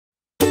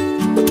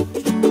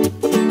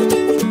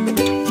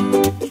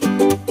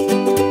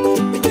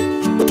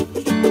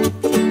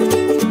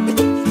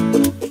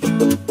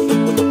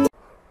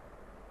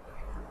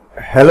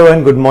Hello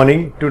and good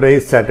morning. Today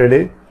is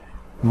Saturday,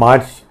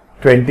 March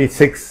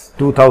 26,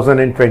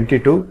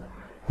 2022.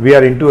 We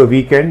are into a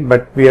weekend,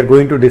 but we are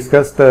going to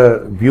discuss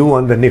the view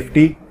on the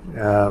Nifty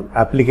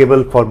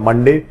applicable for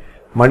Monday.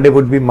 Monday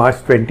would be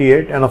March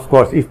 28, and of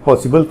course, if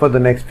possible, for the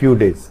next few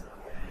days.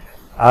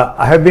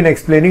 I have been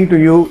explaining to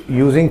you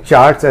using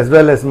charts as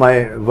well as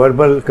my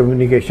verbal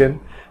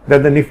communication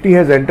that the Nifty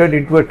has entered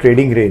into a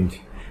trading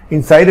range.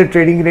 Inside a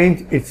trading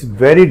range, it's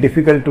very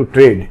difficult to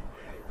trade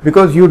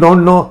because you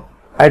don't know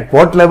at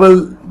what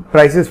level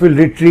prices will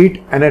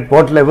retreat and at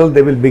what level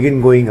they will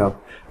begin going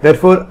up.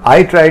 Therefore,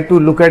 I try to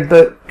look at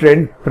the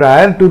trend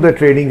prior to the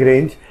trading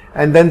range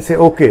and then say,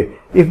 okay,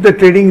 if the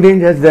trading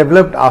range has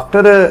developed after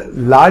a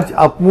large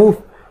up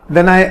move,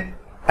 then I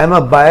am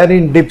a buyer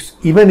in dips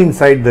even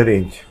inside the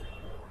range.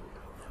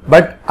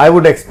 But I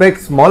would expect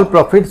small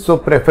profits, so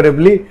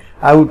preferably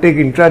I would take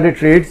intraday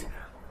trades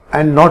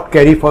and not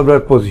carry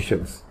forward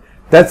positions.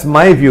 That's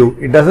my view.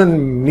 It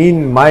doesn't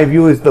mean my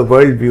view is the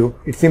world view.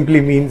 It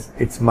simply means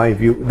it's my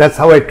view. That's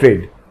how I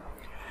trade.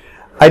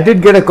 I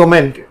did get a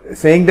comment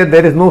saying that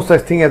there is no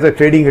such thing as a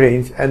trading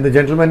range, and the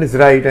gentleman is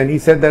right, and he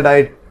said that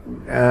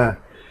I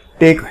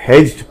take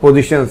hedged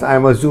positions, I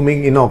am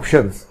assuming, in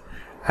options,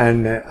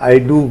 and I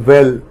do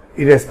well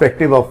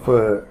irrespective of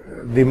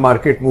the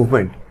market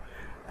movement.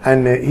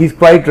 And he's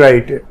quite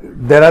right.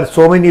 There are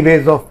so many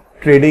ways of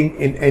trading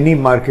in any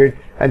market,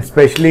 and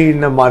especially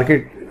in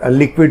a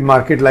liquid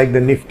market like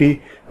the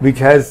Nifty, which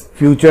has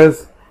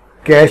futures,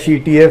 cash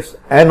ETFs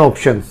and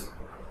options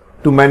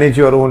to manage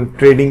your own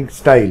trading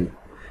style.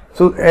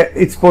 So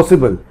it's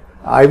possible.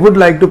 I would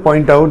like to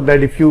point out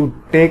that if you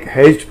take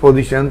hedged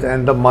positions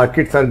and the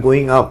markets are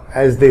going up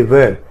as they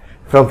were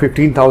from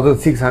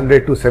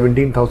 15,600 to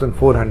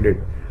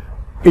 17,400,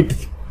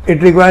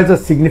 it requires a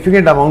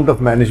significant amount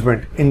of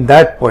management in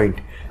that point.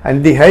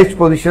 And the hedged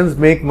positions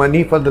make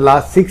money for the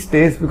last 6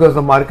 days because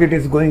the market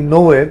is going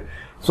nowhere.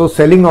 So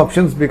selling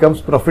options becomes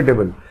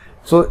profitable.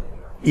 So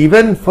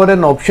even for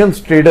an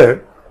options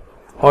trader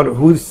or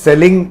who is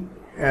selling,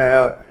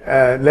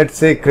 let's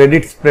say,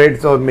 credit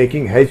spreads or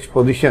making hedged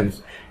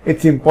positions,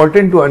 it's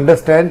important to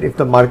understand if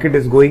the market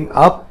is going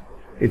up,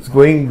 it's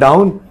going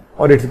down,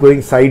 or it's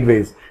going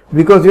sideways,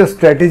 because your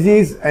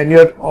strategies and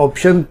your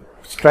option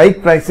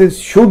strike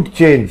prices should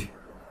change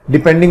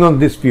depending on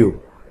this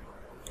view.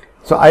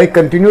 So I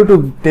continue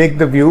to take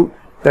the view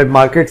that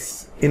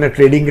markets in a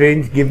trading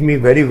range give me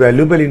very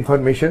valuable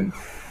information.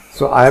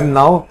 So I am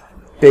now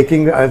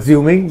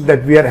assuming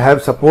that we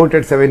have support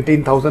at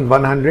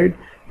 17,100,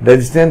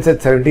 resistance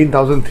at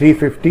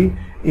 17,350.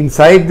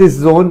 Inside this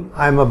zone,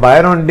 I am a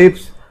buyer on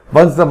dips.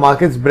 Once the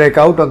markets break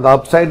out on the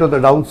upside or the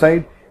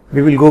downside,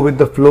 we will go with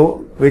the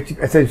flow, which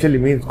essentially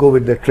means go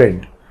with the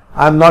trend.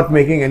 I am not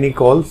making any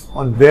calls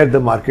on where the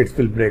markets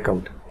will break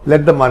out.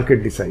 Let the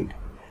market decide.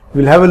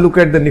 We'll have a look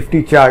at the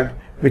Nifty chart,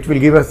 which will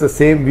give us the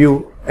same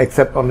view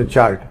except on the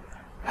chart.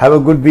 Have a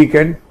good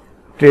weekend.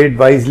 Trade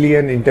wisely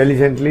and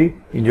intelligently.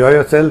 Enjoy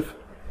yourself.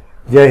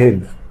 Jai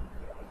Hind.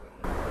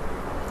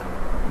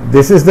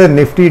 This is the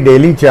Nifty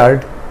daily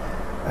chart,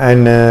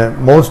 and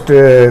most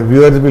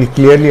viewers will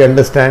clearly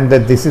understand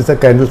that this is a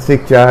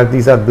candlestick chart.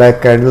 These are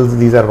black candles,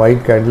 these are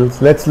white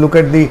candles. Let's look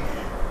at the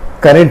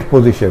current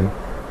position.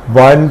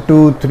 1,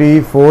 2,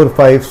 3, 4,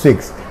 5,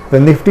 6. The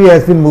Nifty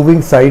has been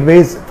moving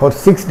sideways for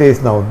 6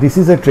 days now. This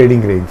is a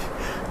trading range.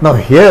 Now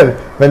here,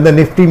 when the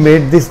Nifty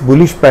made this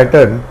bullish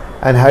pattern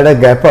and had a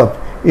gap up,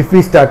 if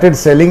we started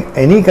selling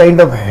any kind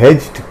of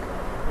hedged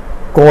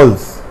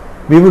calls,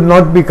 we would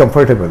not be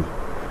comfortable.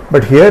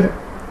 But here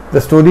the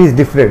story is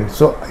different.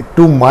 So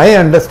to my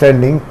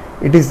understanding,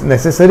 it is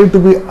necessary to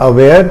be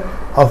aware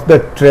of the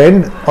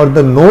trend or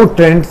the no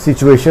trend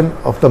situation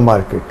of the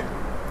market.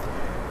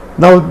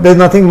 Now there's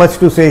nothing much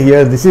to say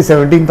here. This is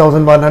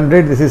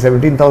 17,100, this is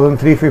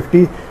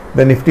 17,350.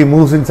 The Nifty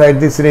moves inside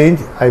this range.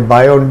 I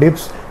buy on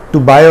dips. To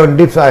buy on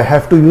dips, I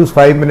have to use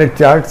 5-minute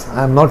charts.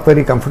 I am not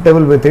very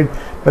comfortable with it,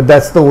 but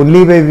that's the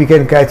only way we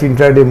can catch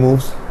intraday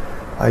moves.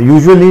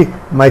 Usually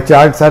my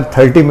charts are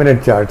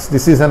 30-minute charts.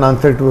 This is an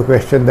answer to a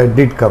question that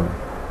did come.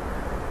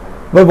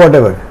 But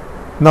whatever.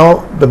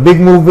 Now the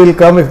big move will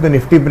come if the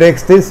Nifty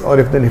breaks this or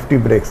if the Nifty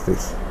breaks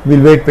this.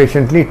 We'll wait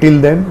patiently.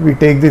 Till then, we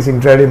take these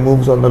intraday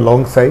moves on the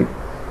long side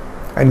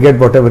and get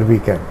whatever we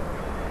can.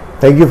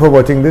 Thank you for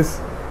watching this.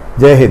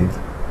 Jai Hind.